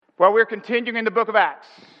Well, we're continuing in the book of Acts.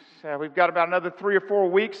 We've got about another 3 or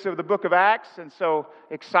 4 weeks of the book of Acts, and so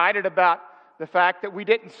excited about the fact that we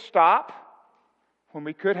didn't stop when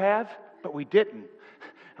we could have, but we didn't.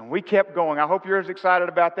 And we kept going. I hope you're as excited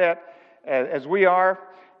about that as we are,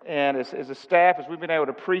 and as a staff, as we've been able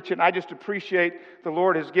to preach it. And I just appreciate the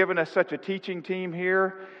Lord has given us such a teaching team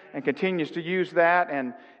here and continues to use that,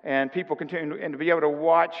 and people continue and to be able to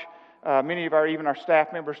watch many of our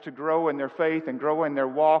staff members to grow in their faith and grow in their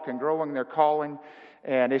walk and grow in their calling.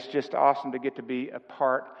 And it's just awesome to get to be a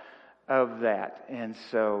part of that. And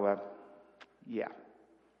so,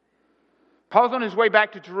 Paul's on his way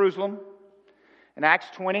back to Jerusalem in Acts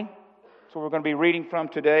 20. That's what we're going to be reading from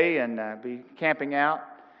today and be camping out.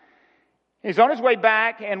 He's on his way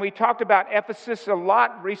back, and we talked about Ephesus a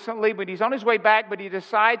lot recently, but he's on his way back, but he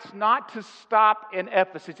decides not to stop in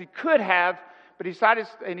Ephesus. He could have, but he decided,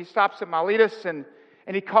 and he stops at Miletus, and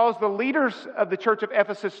he calls the leaders of the church of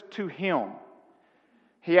Ephesus to him.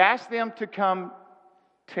 He asked them to come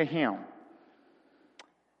to him.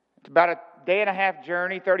 It's about a day and a half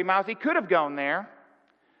journey, 30 miles. He could have gone there.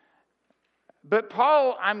 But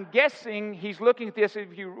Paul, I'm guessing, he's looking at this.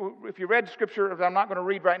 If you read Scripture, that I'm not going to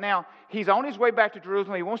read right now, he's on his way back to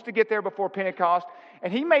Jerusalem. He wants to get there before Pentecost.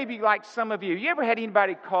 And he may be like some of you. You ever had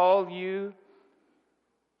anybody call you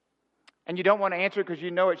and you don't want to answer because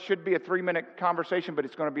you know it should be a 3-minute conversation, but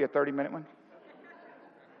it's going to be a 30-minute one?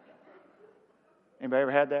 Anybody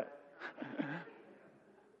ever had that?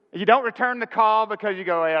 You don't return the call because you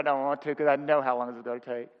go, hey, I don't want to because I know how long it's going to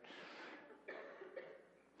take.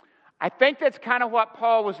 I think that's kind of what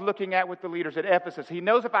Paul was looking at with the leaders at Ephesus. He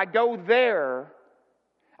knows if I go there,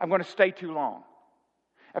 I'm going to stay too long.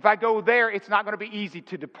 If I go there, it's not going to be easy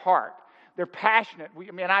to depart. They're passionate.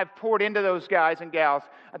 I've poured into those guys and gals.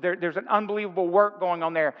 There's an unbelievable work going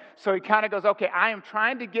on there. So he kind of goes, okay, I am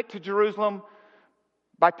trying to get to Jerusalem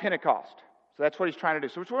by Pentecost. So that's what he's trying to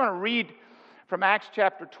do. So we're going to read from Acts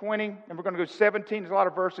chapter 20, and we're going to go 17. There's a lot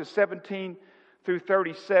of verses, 17 through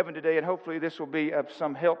 37 today, and hopefully this will be of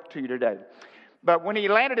some help to you today. But when he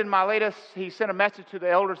landed in Miletus, he sent a message to the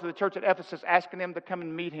elders of the church at Ephesus asking them to come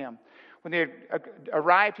and meet him. When they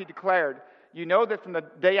arrived, he declared, you know that from the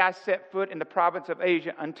day I set foot in the province of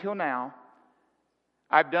Asia until now,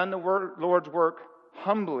 I've done the Lord's work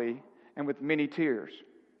humbly and with many tears.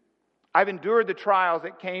 I've endured the trials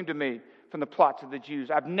that came to me from the plots of the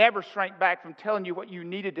Jews. I've never shrank back from telling you what you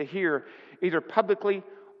needed to hear, either publicly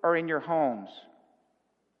or in your homes.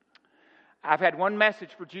 I've had one message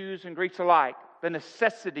for Jews and Greeks alike, the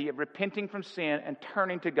necessity of repenting from sin and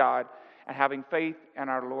turning to God and having faith in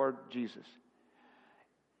our Lord Jesus.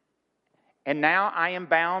 And now I am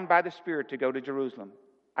bound by the Spirit to go to Jerusalem.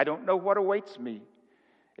 I don't know what awaits me,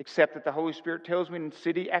 except that the Holy Spirit tells me in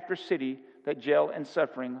city after city that jail and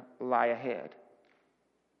suffering lie ahead.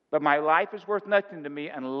 But my life is worth nothing to me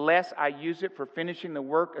unless I use it for finishing the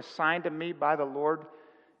work assigned to me by the Lord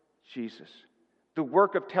Jesus. The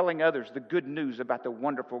work of telling others the good news about the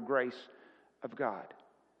wonderful grace of God.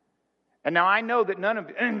 And now I know that none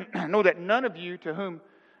of you to whom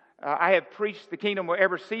I have preached the kingdom will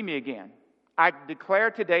ever see me again. I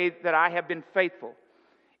declare today that I have been faithful.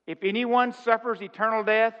 If anyone suffers eternal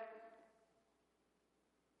death,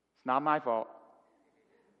 it's not my fault.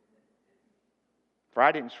 For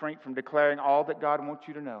I didn't shrink from declaring all that God wants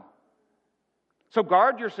you to know. So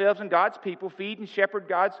guard yourselves and God's people, feed and shepherd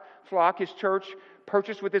God's flock, His church,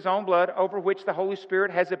 purchased with His own blood, over which the Holy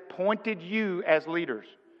Spirit has appointed you as leaders.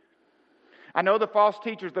 I know the false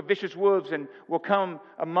teachers, the vicious wolves, and will come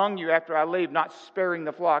among you after I leave, not sparing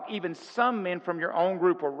the flock. Even some men from your own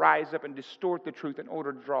group will rise up and distort the truth in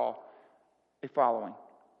order to draw a following.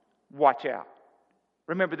 Watch out.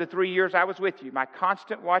 Remember the 3 years I was with you, my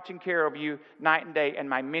constant watching care of you night and day, and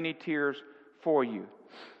my many tears for you.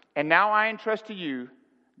 And now I entrust to you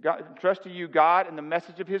God and the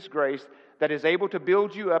message of His grace that is able to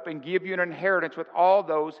build you up and give you an inheritance with all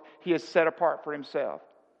those He has set apart for Himself.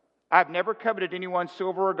 I've never coveted anyone's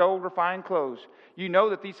silver or gold or fine clothes. You know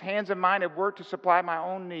that these hands of mine have worked to supply my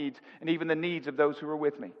own needs and even the needs of those who are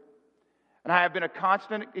with me. And I have been a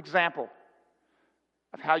constant example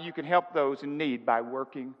of how you can help those in need by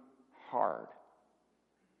working hard.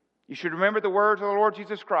 You should remember the words of the Lord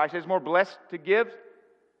Jesus Christ. It is more blessed to give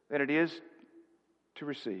than it is to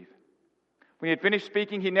receive. When he had finished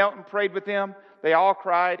speaking, he knelt and prayed with them. They all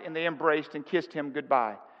cried and they embraced and kissed him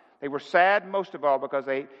goodbye. They were sad most of all because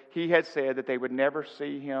he had said that they would never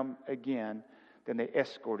see him again. Then they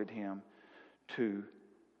escorted him to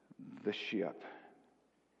the ship.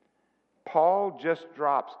 Paul just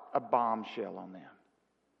drops a bombshell on them.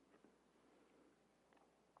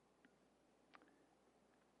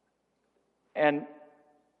 And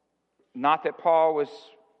Not that Paul was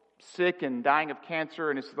sick and dying of cancer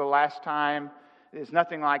and it's the last time. It's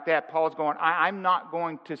nothing like that. Paul's going, I'm not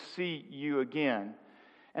going to see you again.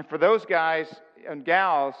 And for those guys and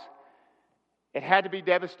gals, it had to be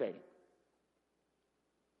devastating.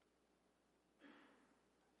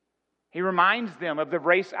 He reminds them of the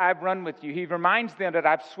race I've run with you. He reminds them that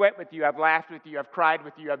I've sweat with you, I've laughed with you, I've cried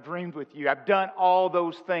with you, I've dreamed with you, I've done all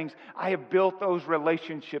those things. I have built those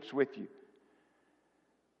relationships with you.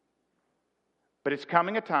 But it's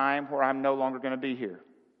coming a time where I'm no longer going to be here.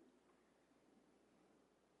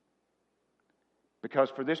 Because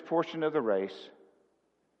for this portion of the race,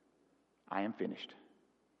 I am finished.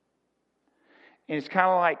 And it's kind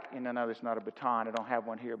of like, and I know it's not a baton, I don't have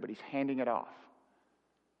one here, but he's handing it off.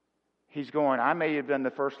 He's going, I may have done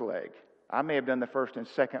the first leg. I may have done the first and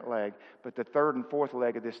second leg, but the third and fourth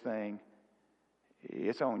leg of this thing,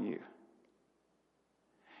 it's on you.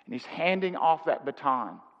 And he's handing off that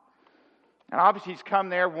baton. And obviously he's come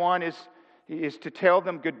there. One is to tell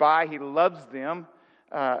them goodbye. He loves them.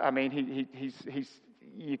 He's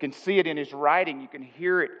you can see it in his writing. You can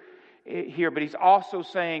hear it here. But he's also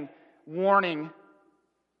saying, warning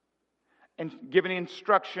and giving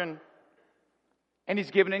instruction. And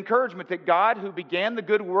he's given encouragement that God, who began the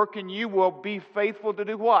good work in you, will be faithful to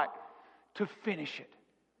do what? To finish it.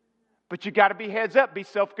 But you got to be heads up, be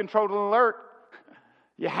self-controlled and alert.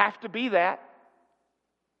 You have to be that.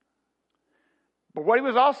 But what he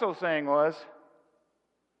was also saying was,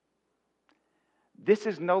 this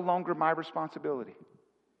is no longer my responsibility.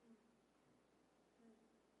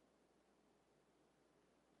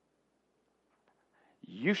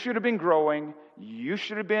 You should have been growing. You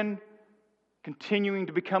should have been continuing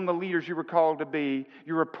to become the leaders you were called to be.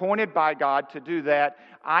 You're appointed by God to do that.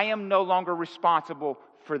 I am no longer responsible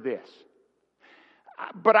for this.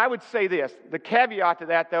 But I would say this. The caveat to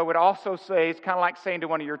that, though, would also say, it's kind of like saying to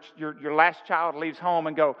one of your last child leaves home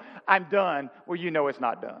and go, I'm done. Well, you know it's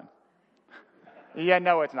not done. Yeah,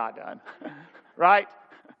 no, it's not done. Right?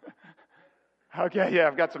 Okay, yeah,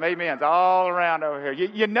 I've got some amens all around over here.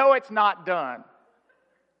 You know it's not done.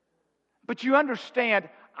 But you understand,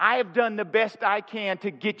 I have done the best I can to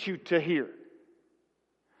get you to here.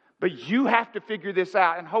 But you have to figure this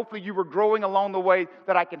out, and hopefully you were growing along the way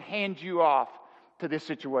that I can hand you off to this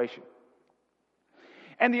situation.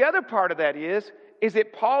 And the other part of that is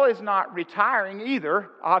that Paul is not retiring either,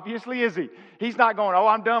 obviously, is he? He's not going,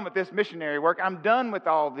 I'm done with this missionary work. I'm done with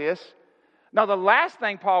all this. Now, the last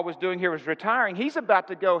thing Paul was doing here was retiring. He's about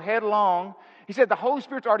to go headlong. He said the Holy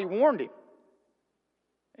Spirit's already warned him.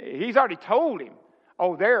 He's already told him,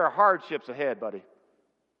 there are hardships ahead, buddy.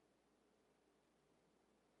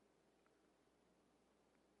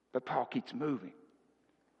 But Paul keeps moving.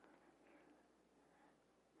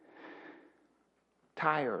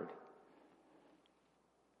 Tired.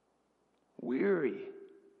 Weary.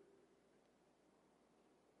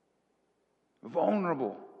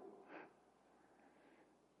 Vulnerable.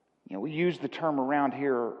 We use the term around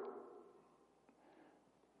here,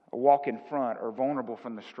 a walk in front, or vulnerable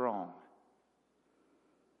from the strong.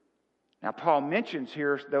 Now, Paul mentions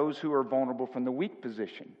here those who are vulnerable from the weak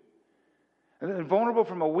position. And vulnerable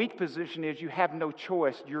from a weak position is you have no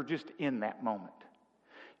choice. You're just in that moment.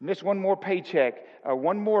 You miss one more paycheck,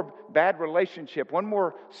 one more bad relationship, one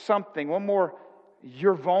more something, one more,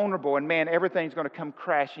 you're vulnerable. And man, everything's going to come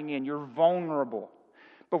crashing in. You're vulnerable.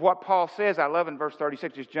 But what Paul says, I love in verse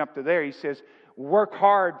 36, just jump to there. He says, work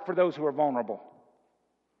hard for those who are vulnerable.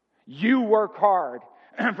 You work hard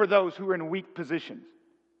for those who are in weak positions.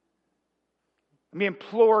 Let me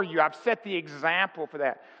implore you. I've set the example for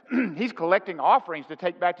that. He's collecting offerings to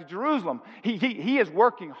take back to Jerusalem. He is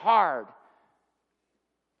working hard.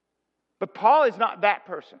 But Paul is not that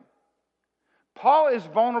person. Paul is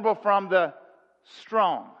vulnerable from the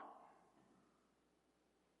strong.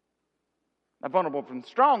 Now, vulnerable from the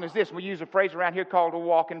strong is this. We use a phrase around here called a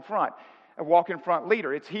walk in front. A walk in front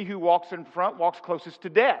leader. It's he who walks in front, walks closest to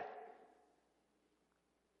death.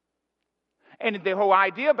 And the whole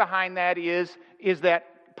idea behind that is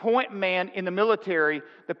that point man in the military,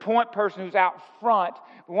 the point person who's out front,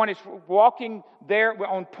 the one is walking there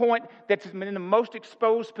on point that's in the most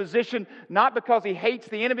exposed position, not because he hates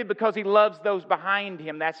the enemy, because he loves those behind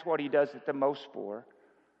him. That's what he does it the most for.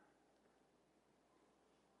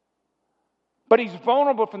 But he's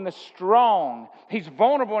vulnerable from the strong. He's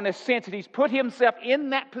vulnerable in the sense that he's put himself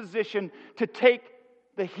in that position to take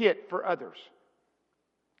the hit for others.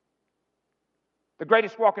 The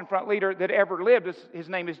greatest walk-in-front leader that ever lived, his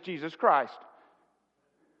name is Jesus Christ.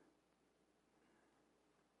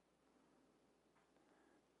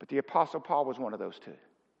 But the Apostle Paul was one of those two.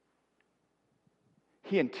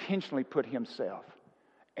 He intentionally put himself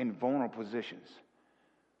in vulnerable positions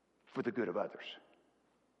for the good of others.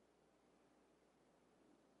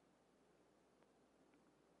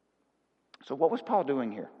 So what was Paul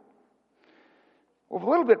doing here? Well, a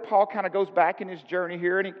little bit, Paul kind of goes back in his journey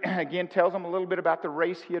here, and he again tells them a little bit about the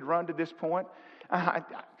race he had run to this point. I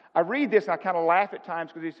read this and I kind of laugh at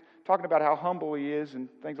times because he's talking about how humble he is and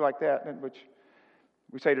things like that, which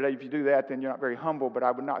we say today, if you do that, then you're not very humble, but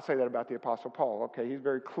I would not say that about the Apostle Paul. Okay, he's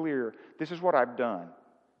very clear. This is what I've done.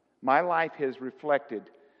 My life has reflected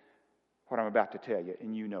what I'm about to tell you,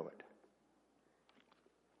 and you know it.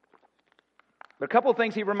 But a couple of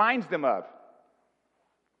things he reminds them of.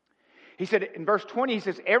 He said in verse 20, he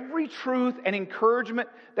says, every truth and encouragement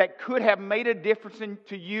that could have made a difference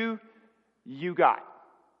to you, you got.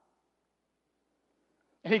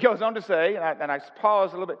 And he goes on to say, and I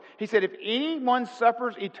pause a little bit, he said, if anyone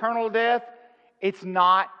suffers eternal death, it's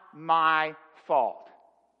not my fault.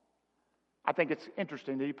 I think it's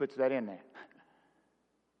interesting that he puts that in there.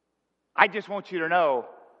 I just want you to know,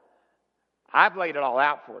 I've laid it all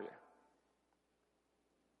out for you.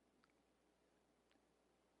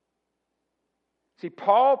 See,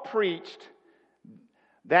 Paul preached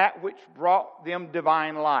that which brought them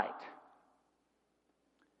divine light.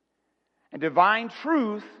 And divine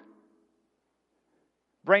truth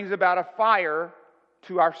brings about a fire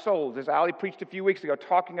to our souls. As Ali preached a few weeks ago,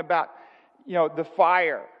 talking about, the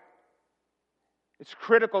fire. It's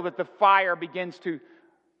critical that the fire begins to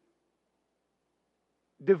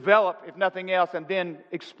develop, if nothing else, and then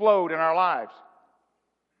explode in our lives.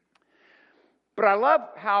 But I love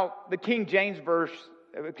how the King James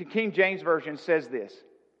Version says this.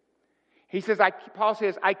 He says, Paul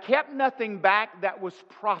says, I kept nothing back that was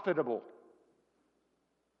profitable.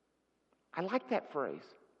 I like that phrase.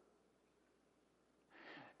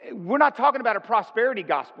 We're not talking about a prosperity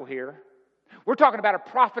gospel here. We're talking about a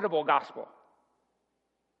profitable gospel.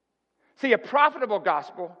 See, a profitable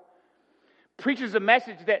gospel preaches a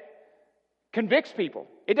message that convicts people.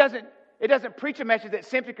 It doesn't preach a message that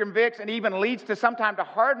simply convicts and even leads to sometime to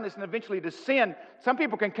hardness and eventually to sin. Some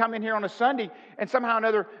people can come in here on a Sunday and somehow or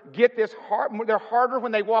another get this hard. They're harder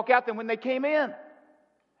when they walk out than when they came in.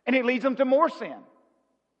 And it leads them to more sin.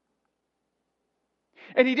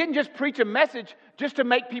 And he didn't just preach a message just to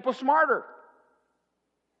make people smarter.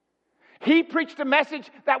 He preached a message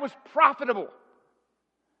that was profitable.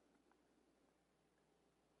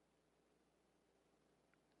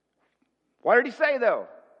 What did he say, though?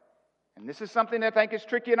 And this is something that I think is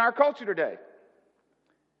tricky in our culture today.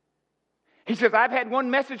 He says, I've had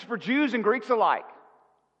one message for Jews and Greeks alike.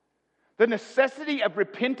 The necessity of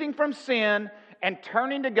repenting from sin and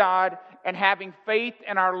turning to God and having faith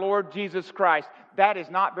in our Lord Jesus Christ. That is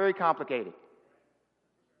not very complicated.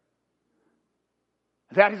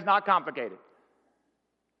 That is not complicated.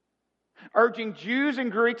 Urging Jews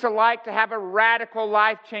and Greeks alike to have a radical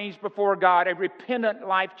life change before God, a repentant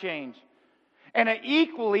life change, and an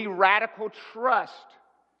equally radical trust.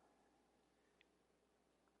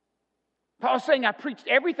 Paul's saying, I preached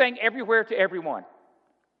everything, everywhere, to everyone.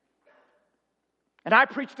 And I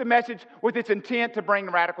preached the message with its intent to bring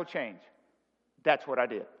radical change. That's what I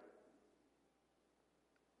did.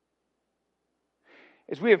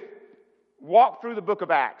 As we have walked through the book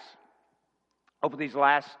of Acts over these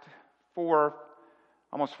last 4,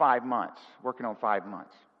 almost 5 months, working on 5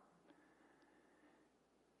 months,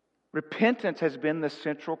 repentance has been the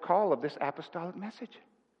central call of this apostolic message.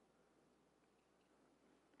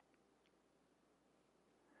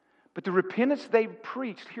 But the repentance they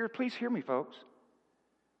preached, please hear me, folks.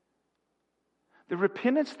 The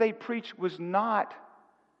repentance they preached was not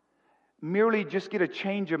merely just get a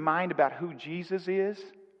change of mind about who Jesus is.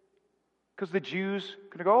 Because the Jews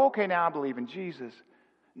could go, okay, now I believe in Jesus.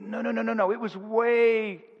 No. It was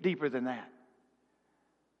way deeper than that.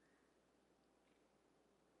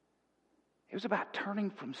 It was about turning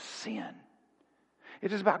from sin.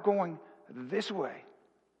 It is about going this way.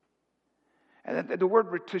 And the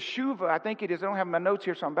word teshuva, I think it is, I don't have my notes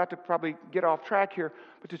here, so I'm about to probably get off track here.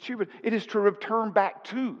 But teshuva, it is to return back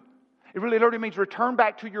to. It really literally means return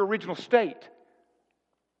back to your original state.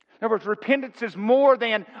 In other words, repentance is more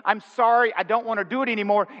than, I'm sorry, I don't want to do it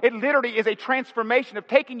anymore. It literally is a transformation of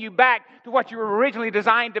taking you back to what you were originally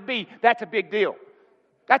designed to be. That's a big deal.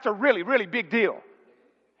 That's a really, really big deal.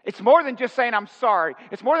 It's more than just saying I'm sorry.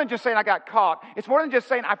 It's more than just saying I got caught. It's more than just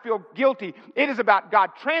saying I feel guilty. It is about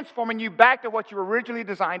God transforming you back to what you were originally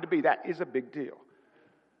designed to be. That is a big deal.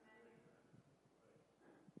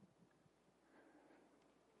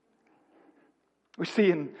 We see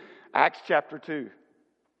in Acts chapter 2,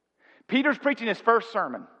 Peter's preaching his first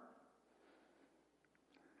sermon.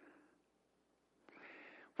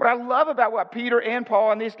 What I love about what Peter and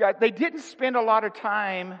Paul and these guys, they didn't spend a lot of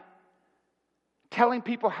time telling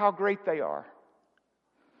people how great they are.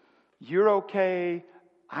 You're okay,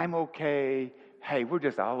 I'm okay, hey, we're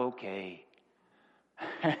just all okay.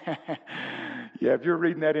 Yeah, if you're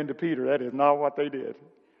reading that into Peter, that is not what they did.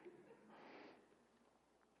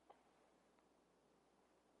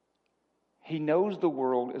 He knows the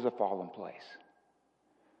world is a fallen place.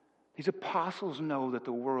 These apostles know that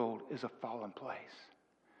the world is a fallen place.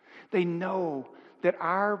 They know that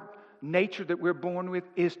our nature that we're born with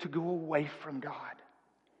is to go away from God.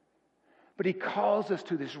 But He calls us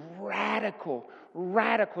to this radical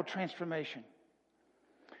transformation.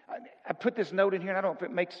 I put this note in here, and I don't know if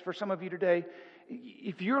it makes for some of you today.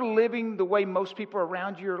 If you're living the way most people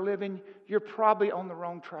around you are living, you're probably on the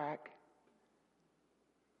wrong track.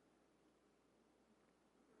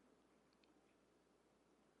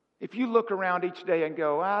 If you look around each day and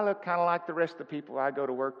go, I look kind of like the rest of the people I go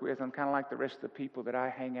to work with, I'm kind of like the rest of the people that I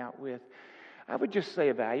hang out with, I would just say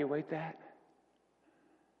evaluate that.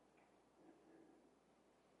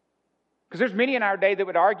 Because there's many in our day that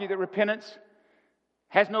would argue that repentance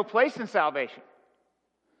has no place in salvation.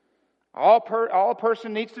 All a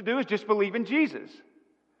person needs to do is just believe in Jesus.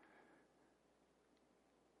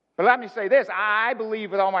 But let me say this, I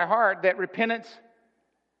believe with all my heart that repentance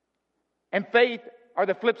and faith are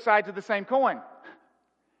the flip sides of the same coin.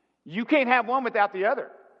 You can't have one without the other.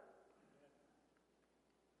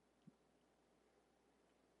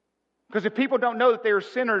 Because if people don't know that they are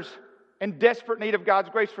sinners in desperate need of God's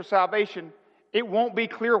grace for salvation, it won't be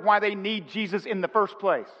clear why they need Jesus in the first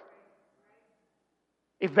place.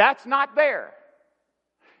 If that's not there,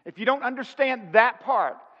 if you don't understand that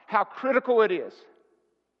part, how critical it is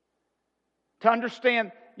to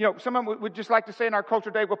understand. Someone would just like to say in our culture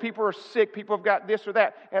today, well, people are sick, people have got this or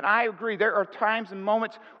that. And I agree, there are times and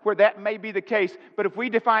moments where that may be the case. But if we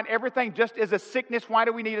define everything just as a sickness, why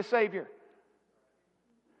do we need a Savior?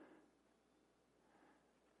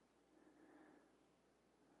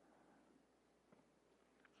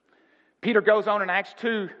 Peter goes on in Acts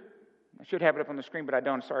 2. I should have it up on the screen, but I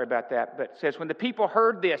don't. Sorry about that. But it says, when the people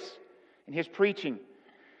heard this in his preaching,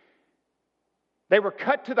 they were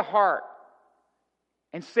cut to the heart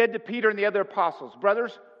and said to Peter and the other apostles,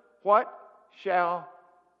 brothers, what shall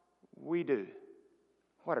we do?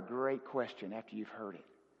 What a great question after you've heard it.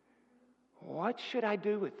 What should I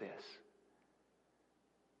do with this?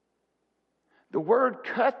 The word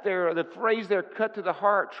cut there, or the phrase there, cut to the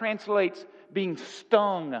heart, translates being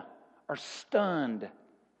stung or stunned.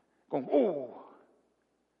 Going, oh.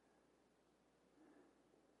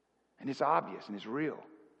 And it's obvious and it's real.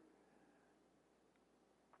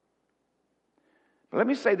 But let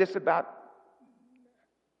me say this about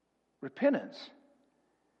repentance.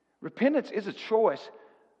 Repentance is a choice,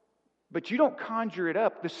 but you don't conjure it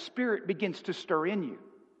up. The Spirit begins to stir in you.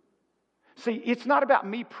 See, it's not about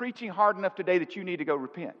me preaching hard enough today that you need to go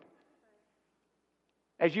repent.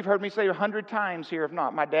 As you've heard me say 100 times here, if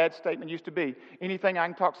not, my dad's statement used to be, anything I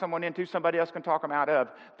can talk someone into, somebody else can talk them out of.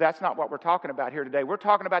 That's not what we're talking about here today. We're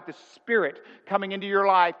talking about the Spirit coming into your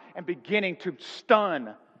life and beginning to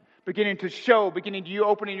stun, beginning to show, beginning to you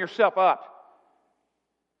opening yourself up.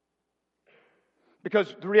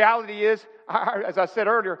 Because the reality is, as I said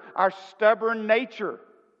earlier, our stubborn nature,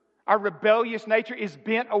 our rebellious nature is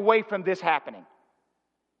bent away from this happening.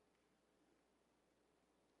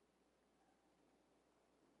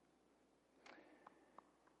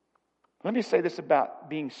 Let me say this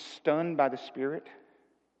about being stunned by the Spirit.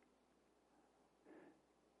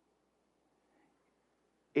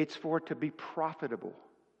 It's for it to be profitable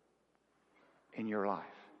in your life.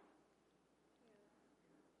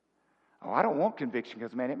 Oh, I don't want conviction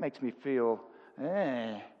because, man, it makes me feel,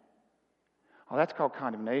 Oh, that's called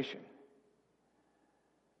condemnation.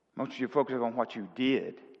 Most of you focus on what you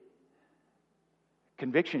did.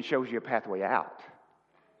 Conviction shows you a pathway out.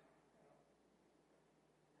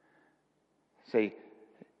 See,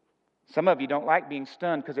 some of you don't like being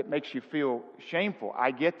stunned because it makes you feel shameful.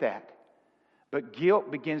 I get that. But guilt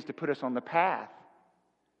begins to put us on the path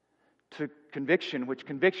to conviction, which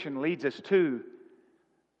conviction leads us to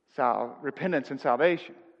repentance and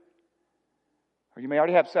salvation. Or you may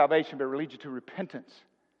already have salvation, but it leads you to repentance.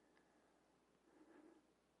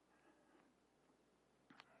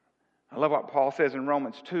 I love what Paul says in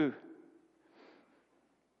Romans 2.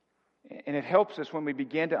 And it helps us when we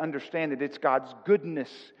begin to understand that it's God's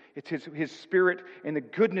goodness. It's His Spirit and the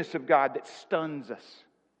goodness of God that stuns us.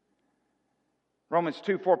 Romans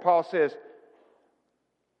 2:4, Paul says,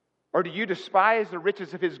 or do you despise the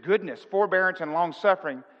riches of His goodness, forbearance, and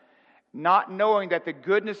long-suffering, not knowing that the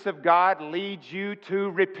goodness of God leads you to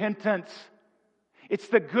repentance? It's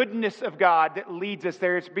the goodness of God that leads us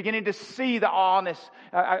there. It's beginning to see the awness.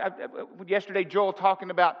 Yesterday, Joel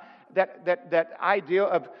talking about that idea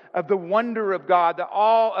of the wonder of God, the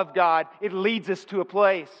awe of God. It leads us to a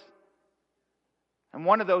place. And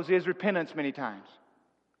one of those is repentance many times.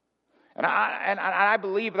 And I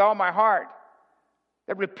believe with all my heart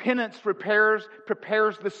that repentance prepares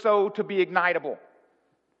the soul to be ignitable.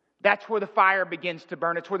 That's where the fire begins to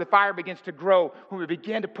burn. It's where the fire begins to grow, when we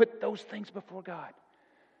begin to put those things before God.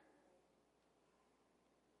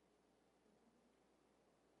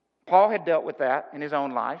 Paul had dealt with that in his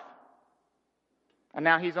own life. And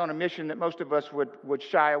now he's on a mission that most of us would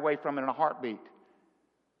shy away from in a heartbeat.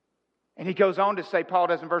 And he goes on to say, Paul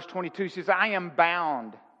does in verse 22, he says, I am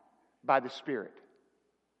bound by the Spirit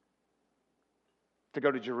to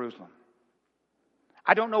go to Jerusalem.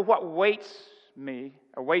 I don't know what awaits me,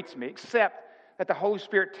 except that the Holy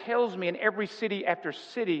Spirit tells me in every city after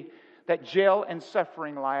city that jail and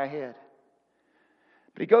suffering lie ahead.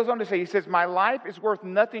 But he goes on to say, he says, my life is worth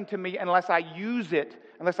nothing to me unless I use it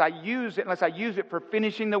for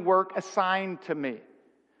finishing the work assigned to me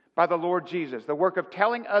by the Lord Jesus, the work of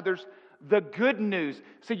telling others the good news.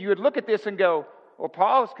 So you would look at this and go, well,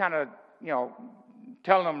 Paul's kind of,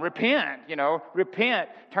 telling them, repent,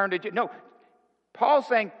 turn to... No, Paul's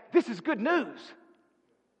saying, this is good news.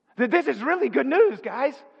 This is really good news,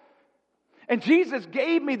 guys. And Jesus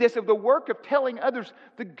gave me this of the work of telling others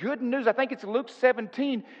the good news. I think it's Luke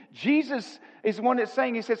 17. Jesus is the one that's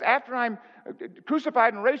saying, he says, after I'm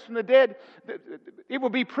crucified and raised from the dead, it will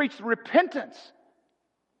be preached repentance.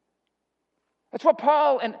 That's what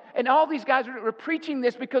Paul and all these guys are preaching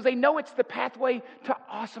this because they know it's the pathway to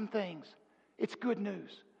awesome things. It's good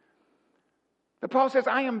news. But Paul says,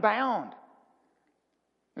 I am bound.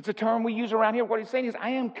 It's a term we use around here. What he's saying is,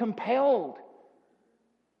 I am compelled.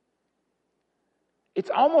 It's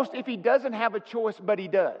almost if he doesn't have a choice, but he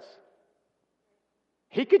does.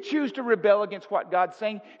 He could choose to rebel against what God's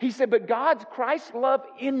saying. He said, but Christ's love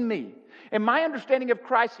in me, and my understanding of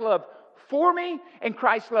Christ's love for me and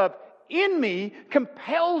Christ's love in me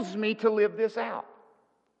compels me to live this out.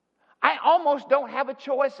 I almost don't have a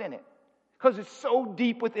choice in it because it's so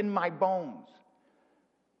deep within my bones.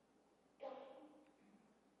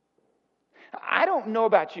 I don't know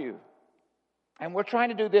about you, and we're trying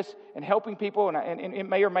to do this and helping people, and it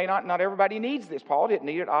may or may not everybody needs this. Paul didn't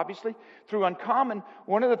need it, obviously. Through Uncommon,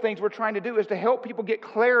 one of the things we're trying to do is to help people get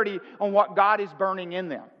clarity on what God is burning in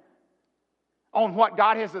them, on what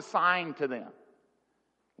God has assigned to them,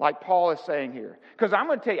 like Paul is saying here. Because I'm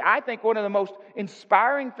going to tell you, I think one of the most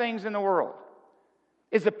inspiring things in the world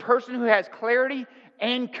is a person who has clarity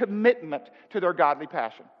and commitment to their godly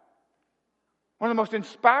passion. One of the most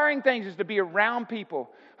inspiring things is to be around people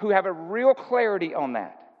who have a real clarity on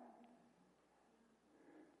that.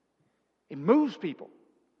 It moves people.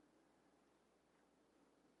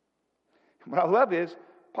 What I love is,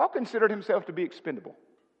 Paul considered himself to be expendable.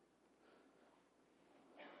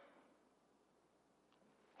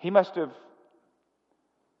 He must have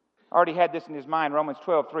already had this in his mind, Romans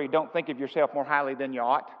 12:3, don't think of yourself more highly than you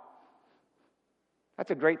ought. That's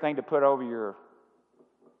a great thing to put over your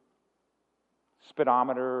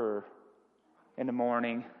speedometer or in the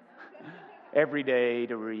morning, every day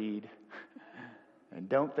to read. And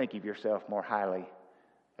don't think of yourself more highly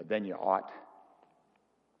than you ought.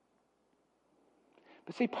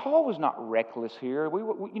 But see, Paul was not reckless here.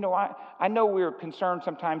 I know we're concerned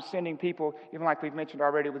sometimes sending people, even like we've mentioned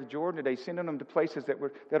already with Jordan today, sending them to places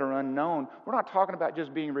that are unknown. We're not talking about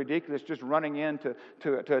just being ridiculous, just running into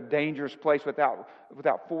a dangerous place without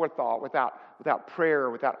forethought, without prayer,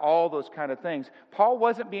 without all those kind of things. Paul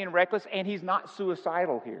wasn't being reckless, and he's not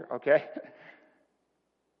suicidal here, okay?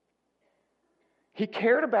 He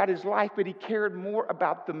cared about his life, but he cared more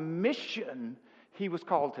about the mission he was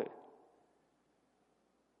called to.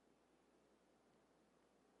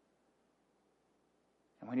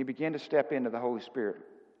 And when he began to step into the Holy Spirit,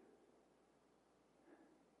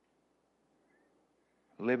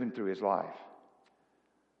 living through his life,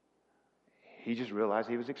 he just realized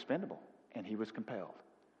he was expendable, and he was compelled.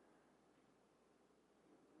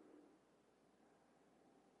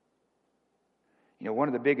 One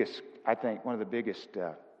of the biggest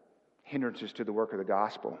hindrances to the work of the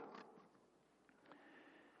gospel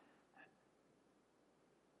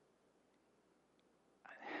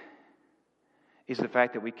is the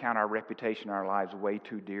fact that we count our reputation, our lives way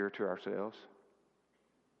too dear to ourselves.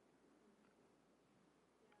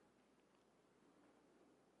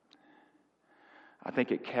 I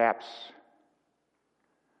think it caps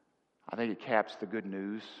the good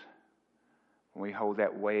news when we hold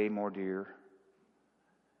that way more dear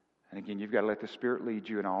And again, you've got to let the Spirit lead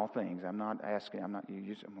you in all things. I'm not asking,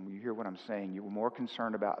 when you hear what I'm saying, you're more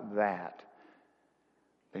concerned about that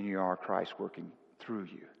than you are Christ working through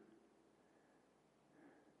you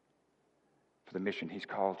for the mission He's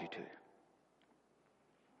called you to.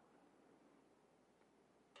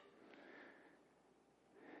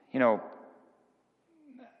 You know,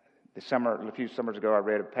 a few summers ago, I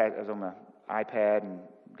was on my iPad and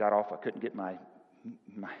got off. I couldn't get my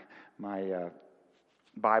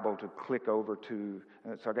Bible to click over to.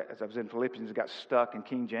 So as I was in Philippians, I got stuck in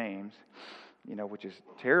King James, which is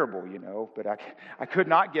terrible, But I could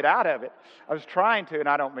not get out of it. I was trying to, and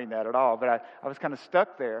I don't mean that at all. But I was kind of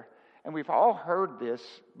stuck there. And we've all heard this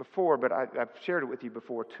before, but I've shared it with you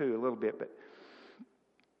before too, a little bit. But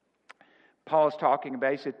Paul is talking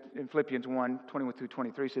about, in Philippians 1, 21 through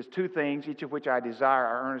 23, says, 2 things, each of which I desire,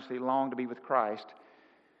 I earnestly long to be with Christ.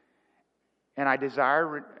 And I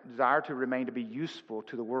desire to remain to be useful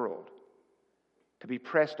to the world, to be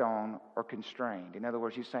pressed on or constrained. In other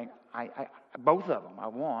words, he's saying, I both of them I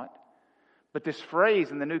want. But this phrase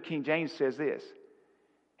in the New King James says this.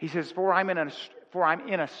 He says, for I'm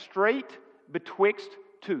in a strait betwixt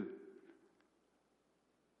two.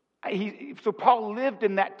 So Paul lived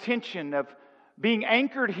in that tension of being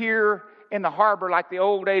anchored here in the harbor like the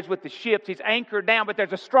old days with the ships. He's anchored down, but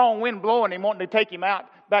there's a strong wind blowing him, wanting to take him out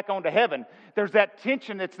back onto heaven. There's that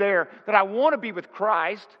tension that's there that I want to be with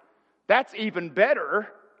Christ. That's even better.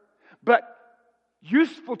 But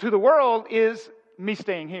useful to the world is me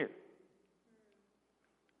staying here.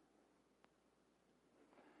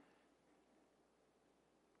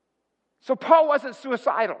 So Paul wasn't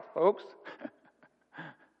suicidal, folks.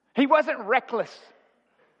 He wasn't reckless.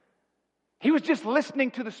 He was just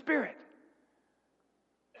listening to the Spirit.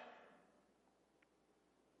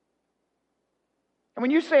 And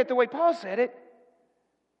when you say it the way Paul said it,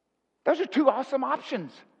 those are 2 awesome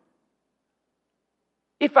options.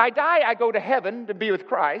 If I die, I go to heaven to be with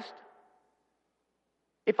Christ.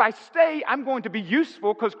 If I stay, I'm going to be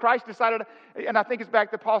useful because Christ decided, and I think it's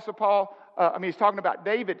back to Apostle Paul, he's talking about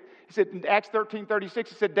David. He said in Acts 13:36,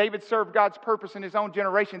 he said, David served God's purpose in his own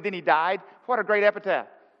generation, then he died. What a great epitaph.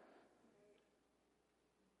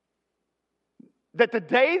 That the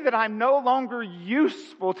day that I'm no longer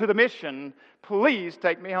useful to the mission, please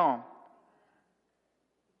take me home.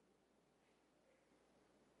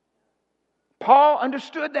 Paul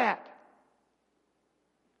understood that.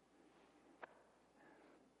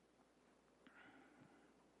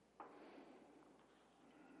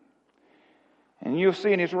 And you'll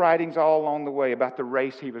see in his writings all along the way about the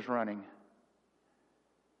race he was running.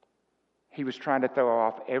 He was trying to throw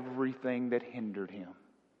off everything that hindered him.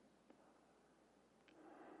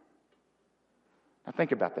 Now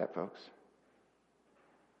think about that, folks.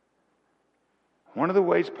 One of the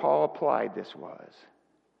ways Paul applied this was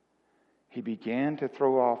he began to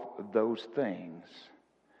throw off those things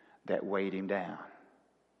that weighed him down.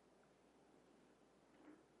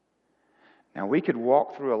 Now, we could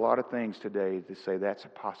walk through a lot of things today to say that's a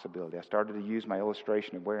possibility. I started to use my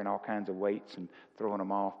illustration of wearing all kinds of weights and throwing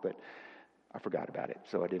them off, but I forgot about it,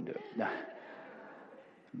 so I didn't do it. No.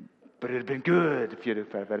 But it would have been good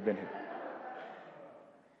if I'd have been here.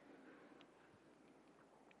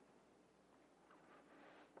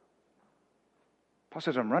 Paul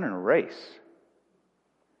says, I'm running a race.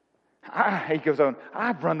 He goes on,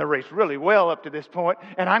 I've run the race really well up to this point,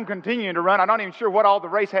 and I'm continuing to run. I'm not even sure what all the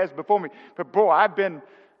race has before me, but boy, I've been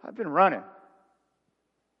running.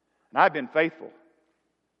 And I've been faithful.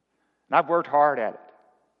 And I've worked hard at it.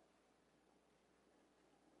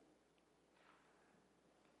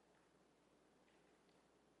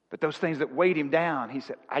 But those things that weighed him down, he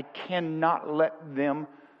said, I cannot let them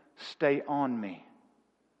stay on me.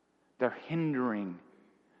 They're hindering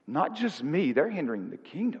not just me, they're hindering the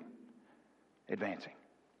kingdom advancing.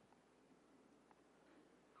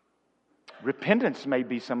 Repentance may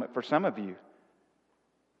be for some of you.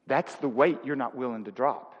 That's the weight you're not willing to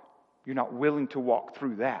drop. You're not willing to walk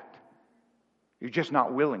through that. You're just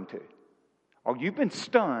not willing to. Oh, you've been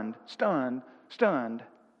stung.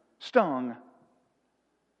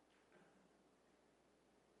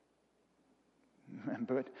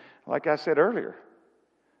 But like I said earlier,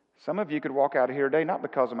 some of you could walk out of here today, not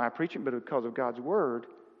because of my preaching, but because of God's Word,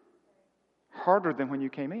 harder than when you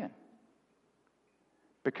came in.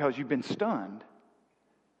 Because you've been stunned,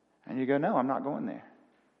 and you go, no, I'm not going there.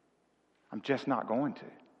 I'm just not going to.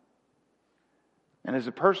 And as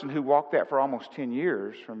a person who walked that for almost 10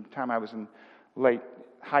 years, from the time I was in late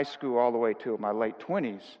high school all the way till my late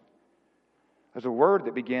 20s, there's a word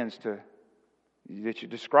that that you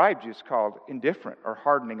described is called indifferent or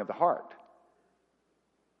hardening of the heart.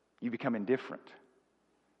 You become indifferent.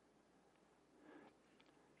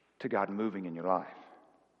 to God moving in your life.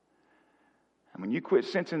 And when you quit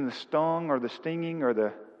sensing the stung or the stinging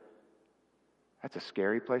that's a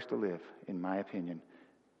scary place to live, in my opinion,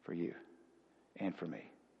 for you and for me.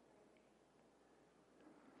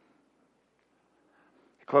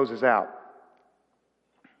 It closes out,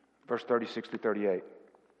 verse 36 through 38.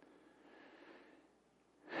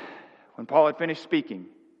 When Paul had finished speaking,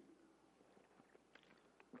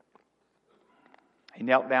 he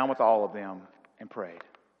knelt down with all of them and prayed.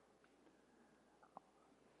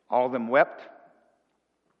 All of them wept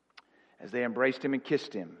as they embraced him and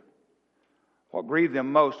kissed him. What grieved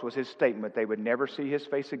them most was his statement they would never see his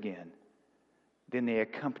face again. Then they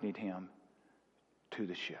accompanied him to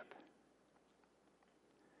the ship.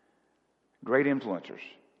 Great influencers.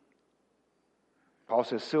 Paul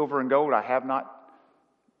says, silver and gold I have not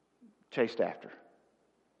chased after.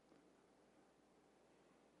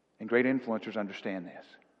 And great influencers understand this.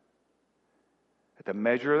 That the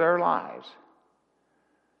measure of their lives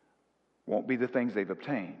won't be the things they've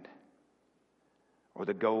obtained, or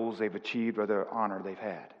the goals they've achieved, or the honor they've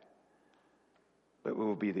had. But it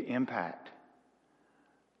will be the impact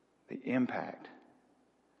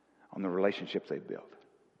on the relationships they've built.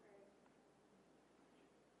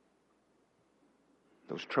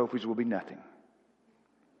 Those trophies will be nothing.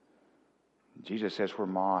 Jesus says where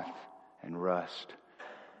moth and rust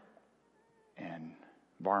and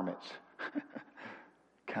varmints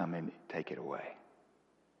come and take it away.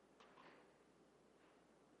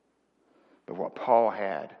 But what Paul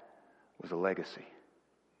had was a legacy.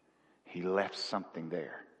 He left something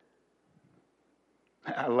there.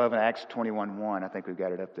 I love in Acts 21:1, I think we've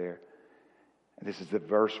got it up there. This is the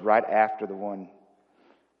verse right after the one.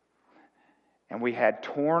 And we had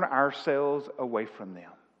torn ourselves away from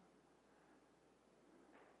them.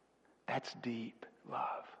 That's deep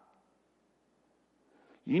love.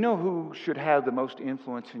 You know who should have the most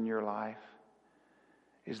influence in your life?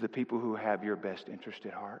 Is the people who have your best interest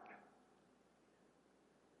at heart.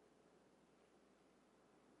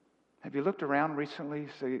 Have you looked around recently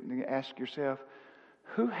so you can ask yourself,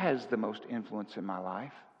 who has the most influence in my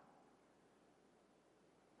life?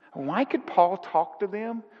 Why could Paul talk to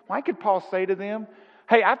them? Why could Paul say to them,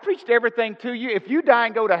 hey, I've preached everything to you. If you die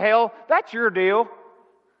and go to hell, that's your deal.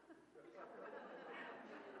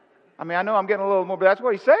 I mean, I know I'm getting a little more, but that's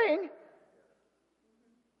what he's saying.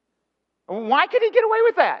 Why could he get away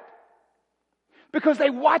with that? Because they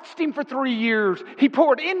watched him for 3 years. He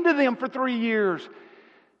poured into them for 3 years.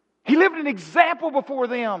 He lived an example before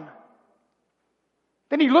them.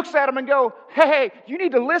 Then he looks at them and goes, hey, you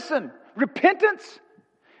need to listen. Repentance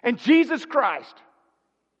and Jesus Christ.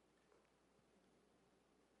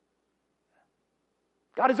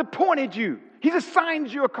 God has appointed you. He's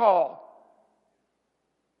assigned you a call.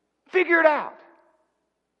 Figure it out.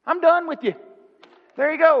 I'm done with you.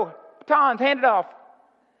 There you go. Batons, hand it off.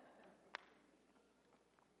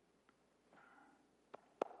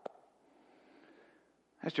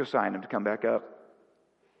 That's Josiah and him to come back up.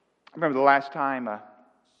 I remember the last time and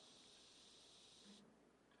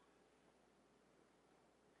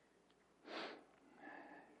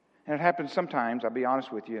it happens sometimes, I'll be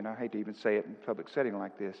honest with you, and I hate to even say it in a public setting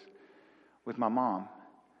like this, with my mom.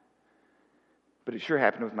 But it sure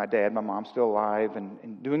happened with my dad. My mom's still alive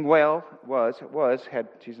and doing well.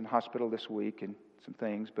 She's in the hospital this week and some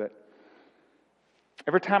things. But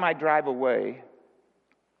every time I drive away,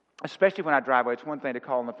 especially when I drive away, it's one thing to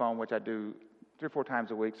call on the phone, which I do 3 or 4 times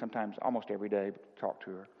a week, sometimes almost every day, talk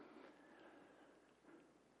to her.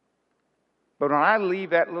 But when I leave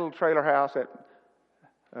that little trailer house, that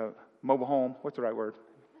mobile home, what's the right word?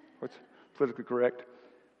 What's politically correct?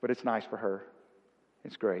 But it's nice for her.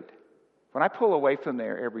 It's great. When I pull away from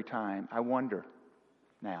there every time, I wonder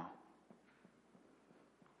now.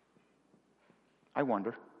 I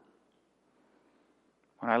wonder.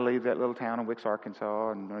 When I leave that little town in Wicks,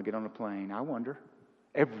 Arkansas, and when I get on a plane, I wonder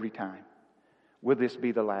every time, will this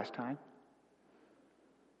be the last time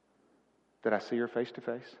that I see her face to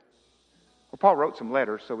face? Well, Paul wrote some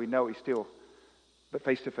letters, so we know he's still, but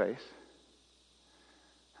face to face.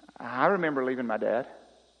 I remember leaving my dad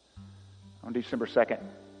on December 2nd,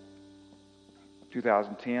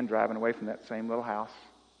 2010, driving away from that same little house,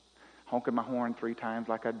 honking my horn 3 times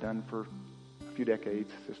like I'd done for a few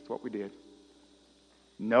decades. This is what we did.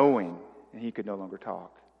 Knowing that he could no longer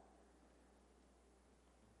talk.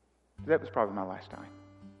 That was probably my last time.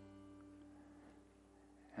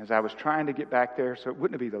 As I was trying to get back there so it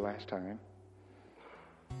wouldn't be the last time,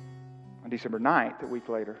 on December 9th, a week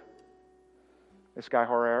later, at Sky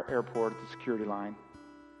Harbor Airport at the security line,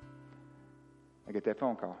 I get that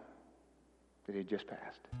phone call that he had just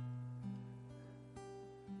passed.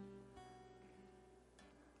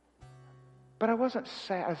 But I wasn't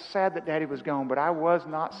sad. I was sad that Daddy was gone, but I was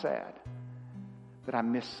not sad that I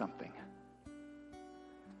missed something.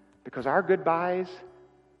 Because our goodbyes,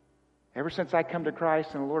 ever since I come to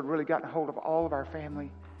Christ and the Lord really got a hold of all of our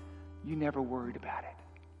family, you never worried about it.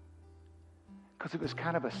 Because it was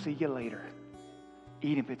kind of a see you later,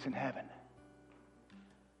 even if it's in heaven.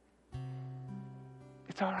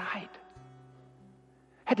 It's all right.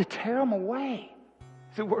 Had to tear them away.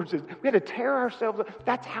 The word says we had to tear ourselves up.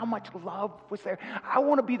 That's how much love was there. I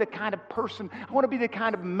want to be the kind of person, I want to be the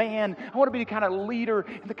kind of man, I want to be the kind of leader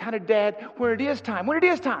and the kind of dad when it is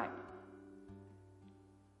time.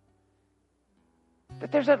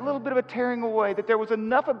 That there's that little bit of a tearing away, that there was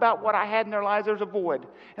enough about what I had in their lives, there's a void.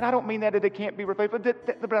 And I don't mean that they can't be replaced, but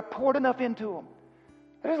that I poured enough into them.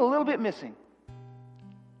 There's a little bit missing.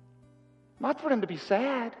 Not for them to be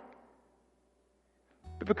sad,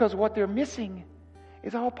 but because what they're missing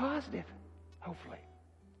is all positive, hopefully.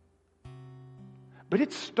 But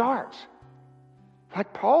it starts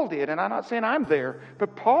like Paul did, and I'm not saying I'm there,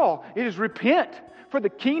 but Paul, it is repent, for the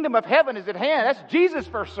kingdom of heaven is at hand. That's Jesus'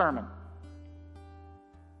 first sermon.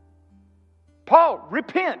 Paul,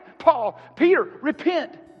 repent. Peter,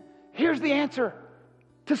 repent. Here's the answer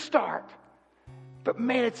to start. But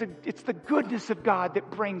man, it's the goodness of God that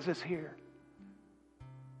brings us here.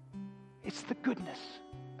 It's the goodness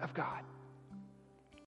of God.